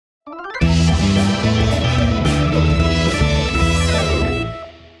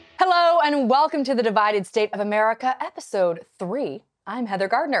welcome to the Divided State of America, episode 3. I'm Heather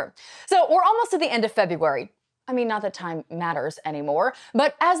Gardner. So we're almost at the end of February. I mean, not that time matters anymore,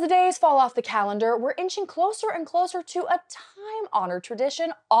 but as the days fall off the calendar, we're inching closer and closer to a time-honored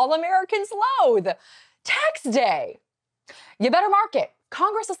tradition all Americans loathe, Tax Day. You better mark it.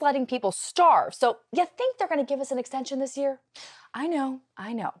 Congress is letting people starve, so you think they're going to give us an extension this year? I know.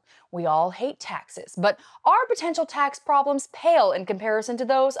 We all hate taxes, but our potential tax problems pale in comparison to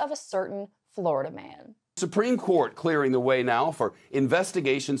those of a certain Florida man. Supreme Court clearing the way now for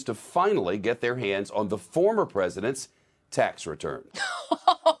investigations to finally get their hands on the former president's tax return.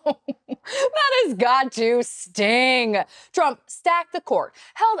 That has got to sting. Trump stacked the court,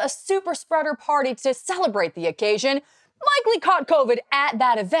 held a super spreader party to celebrate the occasion, likely caught COVID at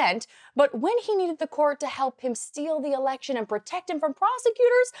that event, but when he needed the court to help him steal the election and protect him from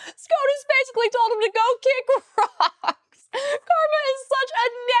prosecutors, SCOTUS basically told him to go kick rocks. Karma is such a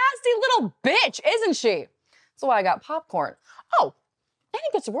nasty little bitch, isn't she? That's why I got popcorn. Oh, I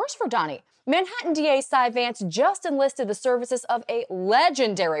think it's worse for Donnie. Manhattan DA Cy Vance just enlisted the services of a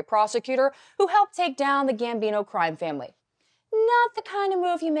legendary prosecutor who helped take down the Gambino crime family. Not the kind of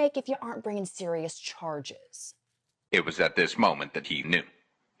move you make if you aren't bringing serious charges. It was at this moment that he knew.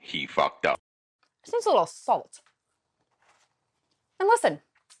 He fucked up. Seems a little salt. And listen,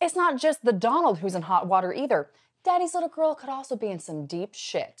 it's not just the Donald who's in hot water either. Daddy's little girl could also be in some deep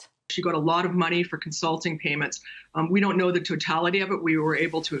shit. She got a lot of money for consulting payments. We don't know the totality of it. We were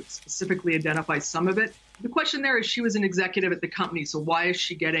able to specifically identify some of it. The question there is she was an executive at the company, so why is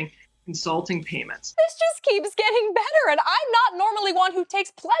she getting consulting payments? This just keeps getting better, and I'm not normally one who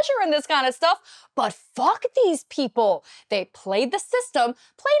takes pleasure in this kind of stuff, but fuck these people. They played the system,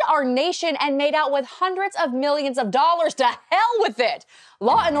 played our nation, and made out with hundreds of millions of dollars. To hell with it.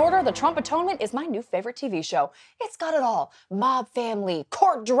 Law and Order, The Trump Atonement is my new favorite TV show. It's got it all. Mob family,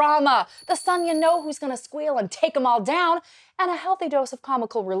 court drama, the son you know who's gonna squeal and take them all down, and a healthy dose of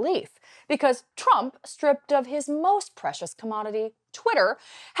comical relief. Because Trump, stripped of his most precious commodity, Twitter,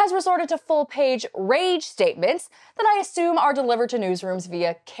 has resorted to full-page rage statements that I assume are delivered to newsrooms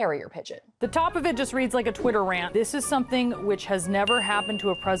via carrier pigeon. The top of it just reads like a Twitter rant. This is something which has never happened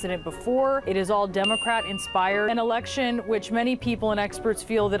to a president before. It is all Democrat-inspired. An election which many people and experts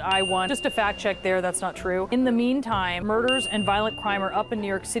feel that I won. Just a fact check there, that's not true. In the meantime, murders and violent crime are up in New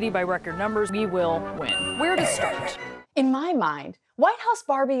York City by record numbers. We will win. Where to start? In my mind, White House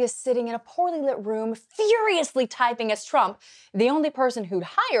Barbie is sitting in a poorly lit room, furiously typing as Trump, the only person who'd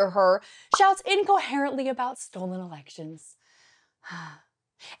hire her, shouts incoherently about stolen elections.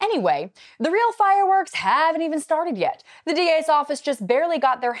 Anyway, the real fireworks haven't even started yet. The DA's office just barely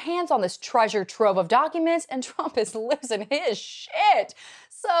got their hands on this treasure trove of documents, and Trump is losing his shit.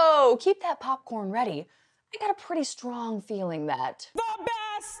 So keep that popcorn ready. I got a pretty strong feeling that the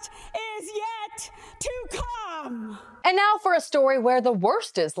best is yet to come. And now for a story where the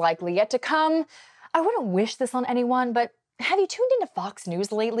worst is likely yet to come. I wouldn't wish this on anyone, but have you tuned into Fox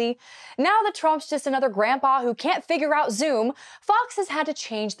News lately? Now that Trump's just another grandpa who can't figure out Zoom, Fox has had to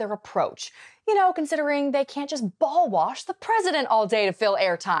change their approach. You know, considering they can't just ball wash the president all day to fill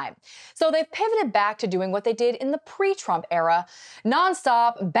airtime. So they've pivoted back to doing what they did in the pre-Trump era.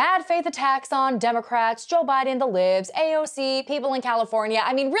 Nonstop, bad faith attacks on Democrats, Joe Biden, the libs, AOC, people in California.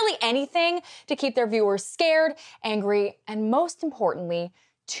 I mean, really anything to keep their viewers scared, angry, and most importantly,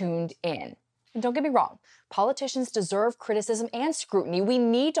 tuned in. And don't get me wrong, politicians deserve criticism and scrutiny. We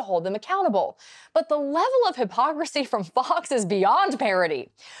need to hold them accountable. But the level of hypocrisy from Fox is beyond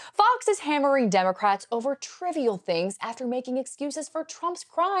parody. Fox is hammering Democrats over trivial things after making excuses for Trump's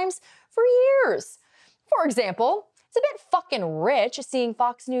crimes for years. For example, it's a bit fucking rich seeing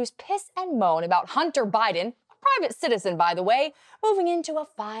Fox News piss and moan about Hunter Biden, a private citizen by the way, moving into a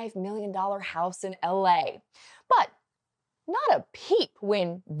 $5 million house in LA. But not a peep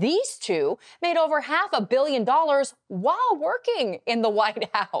when these two made over $500 million while working in the White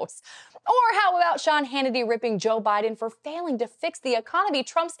House. Or how about Sean Hannity ripping Joe Biden for failing to fix the economy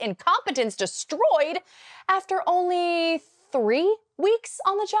Trump's incompetence destroyed after only 3 weeks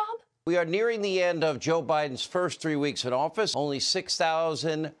on the job? We are nearing the end of Joe Biden's first 3 weeks in office. Only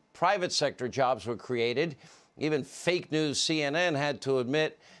 6,000 private sector jobs were created. Even fake news CNN had to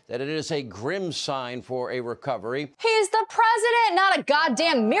admit that it is a grim sign for a recovery. He's the president, not a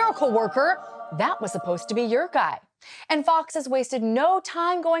goddamn miracle worker. That was supposed to be your guy. And Fox has wasted no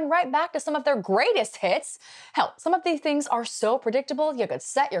time going right back to some of their greatest hits. Hell, some of these things are so predictable you could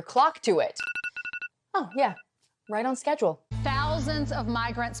set your clock to it. Oh, yeah, right on schedule. Thousands of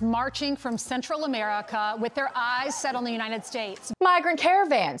migrants marching from Central America with their eyes set on the United States. Migrant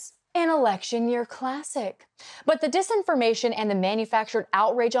caravans. An election year classic. But the disinformation and the manufactured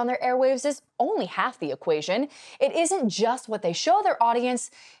outrage on their airwaves is only half the equation. It isn't just what they show their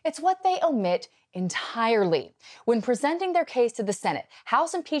audience, it's what they omit entirely. When presenting their case to the Senate,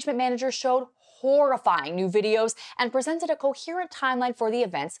 House impeachment managers showed horrifying new videos and presented a coherent timeline for the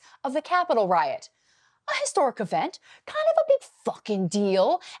events of the Capitol riot. A historic event, kind of a big fucking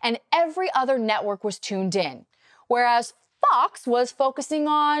deal, and every other network was tuned in. Whereas Fox was focusing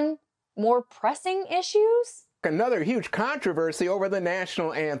on more pressing issues. Another huge controversy over the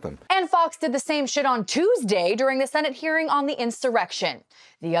national anthem. And Fox did the same shit on Tuesday during the Senate hearing on the insurrection.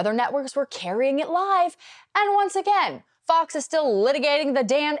 The other networks were carrying it live. And once again, Fox is still litigating the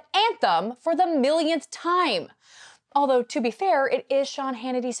damned anthem for the millionth time. Although, to be fair, it is Sean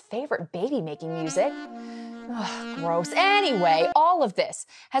Hannity's favorite baby-making music. Ugh, gross. Anyway, all of this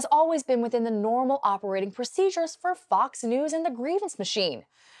has always been within the normal operating procedures for Fox News and the grievance machine.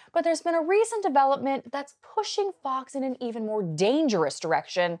 But there's been a recent development that's pushing Fox in an even more dangerous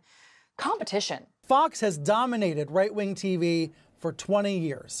direction: competition. Fox has dominated right-wing TV for 20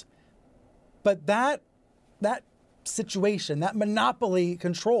 years. But that situation, that monopoly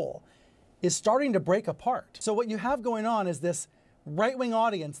control, is starting to break apart. So what you have going on is this right-wing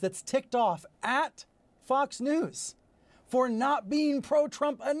audience that's ticked off at Fox News for not being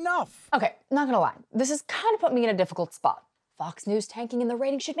pro-Trump enough. Okay, not gonna lie, this has kind of put me in a difficult spot. Fox News tanking in the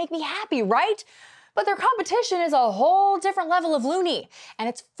ratings should make me happy, right? But their competition is a whole different level of loony, and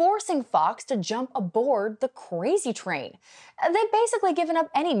it's forcing Fox to jump aboard the crazy train. They've basically given up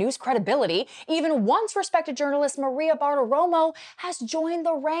any news credibility. Even once respected journalist Maria Bartiromo has joined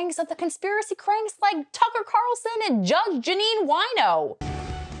the ranks of the conspiracy cranks like Tucker Carlson and Judge Jeanine Wino.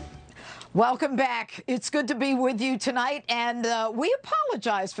 Welcome back. It's good to be with you tonight, and we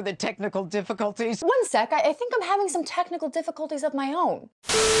apologize for the technical difficulties. One sec, I think I'm having some technical difficulties of my own.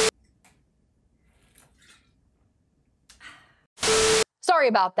 Sorry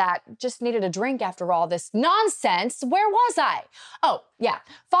about that. Just needed a drink after all this nonsense. Where was I? Oh, yeah.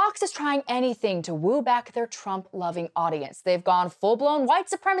 Fox is trying anything to woo back their Trump-loving audience. They've gone full-blown white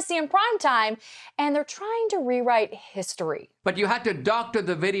supremacy in primetime, and they're trying to rewrite history. But you had to doctor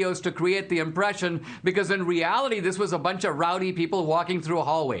the videos to create the impression, because in reality, this was a bunch of rowdy people walking through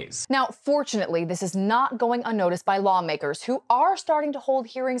hallways. Now, fortunately, this is not going unnoticed by lawmakers who are starting to hold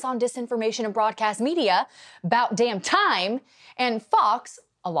hearings on disinformation and broadcast media about damn time, and Fox,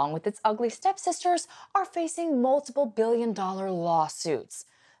 along with its ugly stepsisters, are facing multiple billion-dollar lawsuits.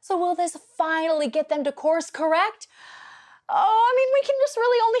 So will this finally get them to course correct? Oh, I mean, we can just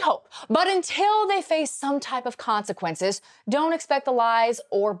really only hope. But until they face some type of consequences, don't expect the lies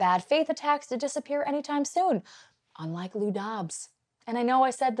or bad faith attacks to disappear anytime soon, unlike Lou Dobbs. And I know I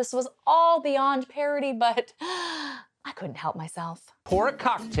said this was all beyond parody, but I couldn't help myself. Pour a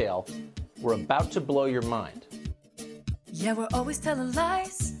cocktail. We're about to blow your mind. Yeah, we're always telling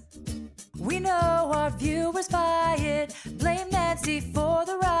lies. We know our viewers buy it. Blame Nancy for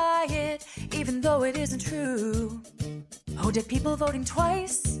the riot, even though it isn't true. Oh, did people voting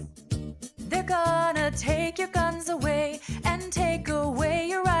twice? They're gonna take your guns away and take away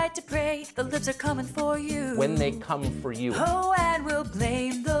your right to pray. The libs are coming for you. When they come for you. Oh, and we'll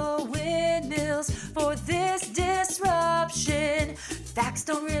blame the windmills for this disruption. Facts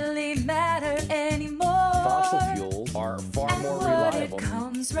don't really matter anymore. Fossil fuels are far more reliable. What it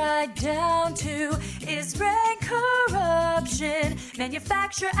comes right down to is rank corruption.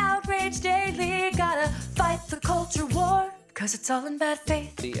 Manufacture outrage daily. Gotta fight the culture war, 'cause it's all in bad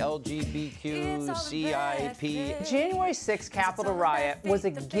faith. The LGBTQCIP. January 6th Capitol riot was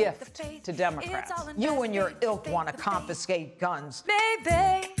a gift to Democrats. You and your ilk want to confiscate guns.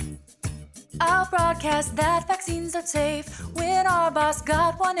 Maybe I'll broadcast that vaccines are safe when our boss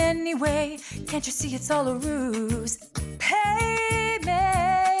got one anyway. Can't you see it's all a ruse? Pay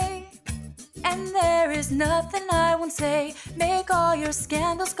me, and there is nothing I won't say. Make all your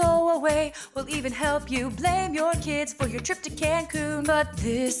scandals go away. We'll even help you blame your kids for your trip to Cancun. But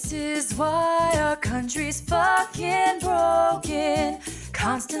this is why our country's fucking broken.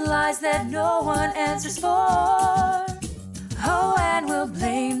 Constant lies that no one answers for. Oh, and we'll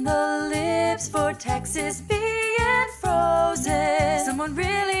blame the libs for Texas being frozen. Someone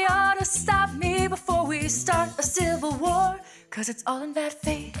really ought to stop me before we start a civil war, 'cause it's all in bad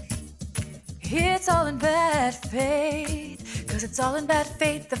faith. It's all in bad faith, 'cause it's all in bad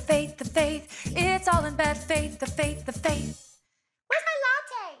faith, the faith, the faith. It's all in bad faith, the faith, the faith. Where's my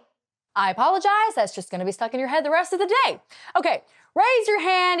latte? I apologize, that's just gonna be stuck in your head the rest of the day. Okay, raise your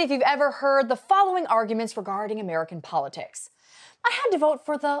hand if you've ever heard the following arguments regarding American politics. I had to vote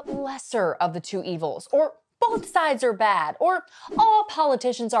for the lesser of the two evils, or both sides are bad, or all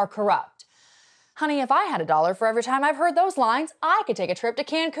politicians are corrupt. Honey, if I had $1 for every time I've heard those lines, I could take a trip to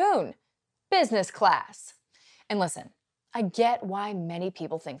Cancun. Business class. And listen, I get why many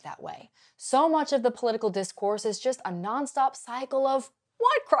people think that way. So much of the political discourse is just a nonstop cycle of,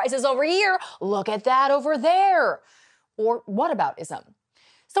 what crisis over here? Look at that over there. Or whataboutism.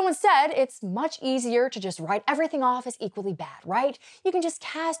 So instead, it's much easier to just write everything off as equally bad, right? You can just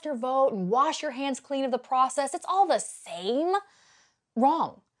cast your vote and wash your hands clean of the process. It's all the same.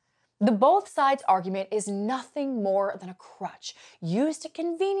 Wrong. The both sides argument is nothing more than a crutch used to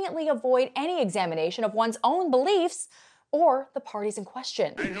conveniently avoid any examination of one's own beliefs or the parties in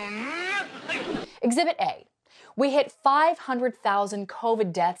question. Exhibit A. We hit 500,000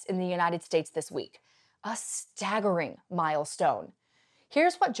 COVID deaths in the United States this week. A staggering milestone.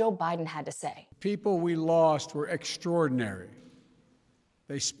 Here's what Joe Biden had to say. People we lost were extraordinary.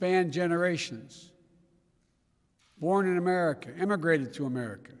 They spanned generations. Born in America, immigrated to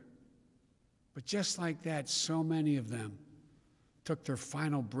America. But just like that, so many of them took their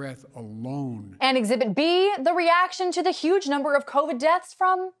final breath alone. And Exhibit B, the reaction to the huge number of COVID deaths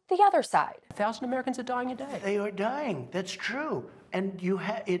from the other side. 1,000 Americans are dying a day. They are dying. That's true. And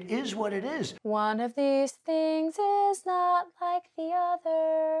it is what it is. One of these things is not like the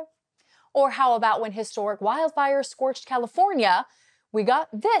other. Or how about when historic wildfires scorched California? We got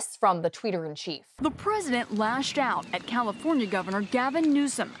this from the tweeter-in-chief. The president lashed out at California Governor Gavin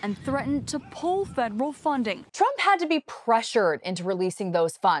Newsom and threatened to pull federal funding. Trump had to be pressured into releasing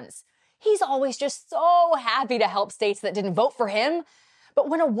those funds. He's always just so happy to help states that didn't vote for him. But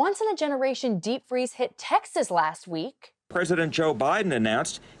when a once-in-a-generation deep freeze hit Texas last week, President Joe Biden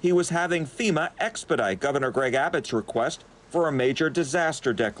announced he was having FEMA expedite Governor Greg Abbott's request for a major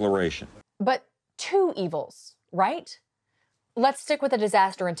disaster declaration. But two evils, right? Let's stick with the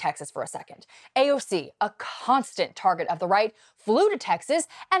disaster in Texas for a second. AOC, a constant target of the right, flew to Texas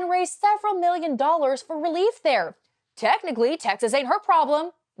and raised several $1 million for relief there. Technically, Texas ain't her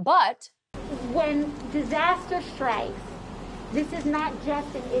problem, but when disaster strikes, this is not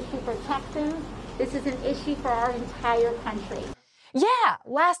just an issue for Texans, this is an issue for our entire country. Yeah,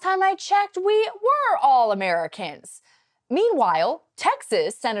 last time I checked, we were all Americans. Meanwhile,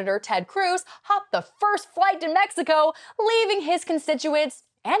 Texas Senator Ted Cruz hopped the first flight to Mexico, leaving his constituents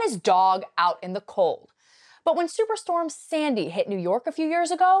and his dog out in the cold. But when Superstorm Sandy hit New York a few years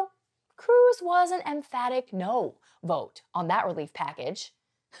ago, Cruz was an emphatic no vote on that relief package.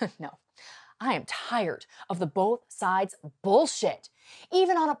 No, I am tired of the both sides bullshit.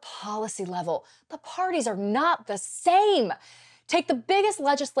 Even on a policy level, the parties are not the same. Take the biggest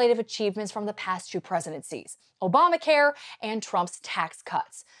legislative achievements from the past two presidencies, Obamacare and Trump's tax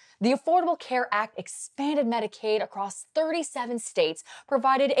cuts. The Affordable Care Act expanded Medicaid across 37 states,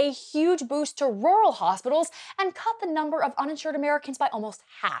 provided a huge boost to rural hospitals, and cut the number of uninsured Americans by almost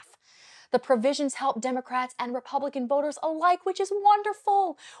half. The provisions help Democrats and Republican voters alike, which is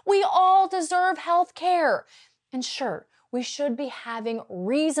wonderful. We all deserve health care. And sure, we should be having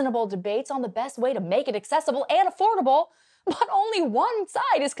reasonable debates on the best way to make it accessible and affordable. But only one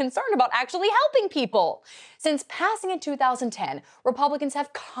side is concerned about actually helping people. Since passing in 2010, Republicans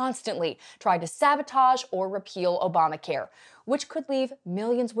have constantly tried to sabotage or repeal Obamacare, which could leave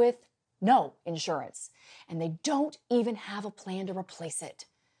millions with no insurance. And they don't even have a plan to replace it.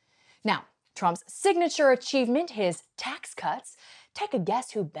 Now, Trump's signature achievement, his tax cuts, take a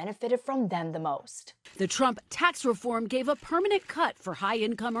guess who benefited from them the most. The Trump tax reform gave a permanent cut for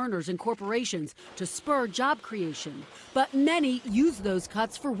high-income earners and corporations to spur job creation. But many used those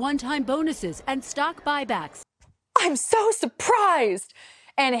cuts for one-time bonuses and stock buybacks. I'm so surprised!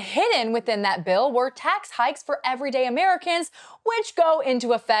 And hidden within that bill were tax hikes for everyday Americans, which go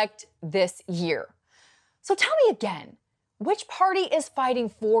into effect this year. So tell me again, which party is fighting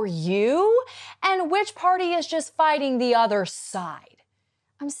for you and which party is just fighting the other side?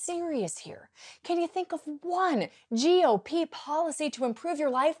 I'm serious here. Can you think of one GOP policy to improve your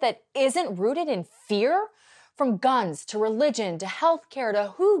life that isn't rooted in fear? From guns to religion to healthcare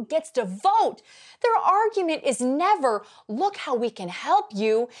to who gets to vote, their argument is never, look how we can help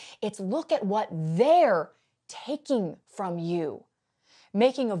you. It's look at what they're taking from you.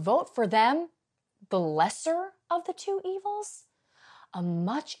 Making a vote for them the lesser of the two evils? A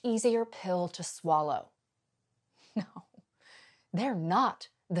much easier pill to swallow. No, they're not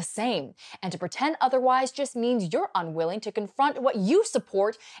the same. And to pretend otherwise just means you're unwilling to confront what you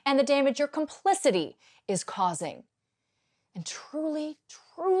support and the damage your complicity is causing. And truly,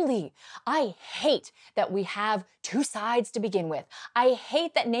 I hate that we have two sides to begin with. I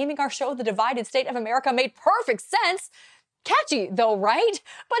hate that naming our show The Divided State of America made perfect sense. Catchy though, right?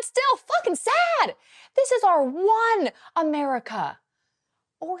 But still fucking sad. This is our one America.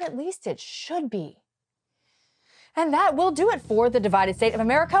 Or at least it should be. And that will do it for the divided state of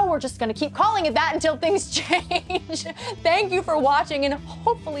America. We're just going to keep calling it that until things change. Thank you for watching, and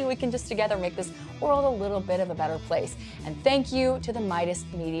hopefully we can just together make this world a little bit of a better place. And thank you to the Meidas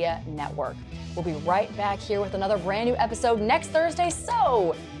Media Network. We'll be right back here with another brand new episode next Thursday,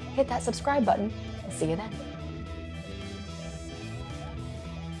 so hit that subscribe button and see you then.